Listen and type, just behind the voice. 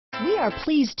We are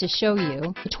pleased to show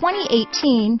you the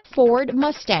 2018 Ford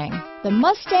Mustang. The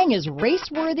Mustang is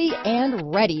race-worthy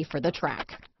and ready for the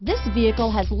track. This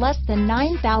vehicle has less than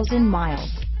 9,000 miles.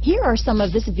 Here are some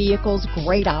of this vehicle's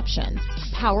great options: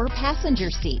 power passenger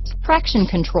seat, traction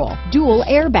control, dual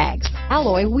airbags,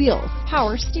 alloy wheels,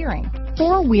 power steering,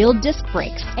 four-wheel disc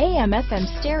brakes, AM/FM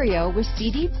stereo with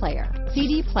CD player,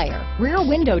 rear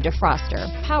window defroster,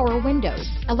 power windows,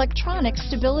 electronic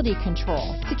stability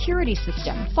control, security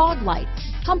system, fog lights,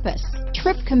 compass,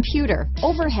 trip computer,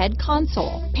 overhead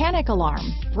console, panic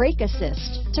alarm, brake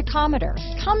assist, tachometer.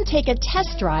 Come take a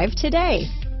test drive today.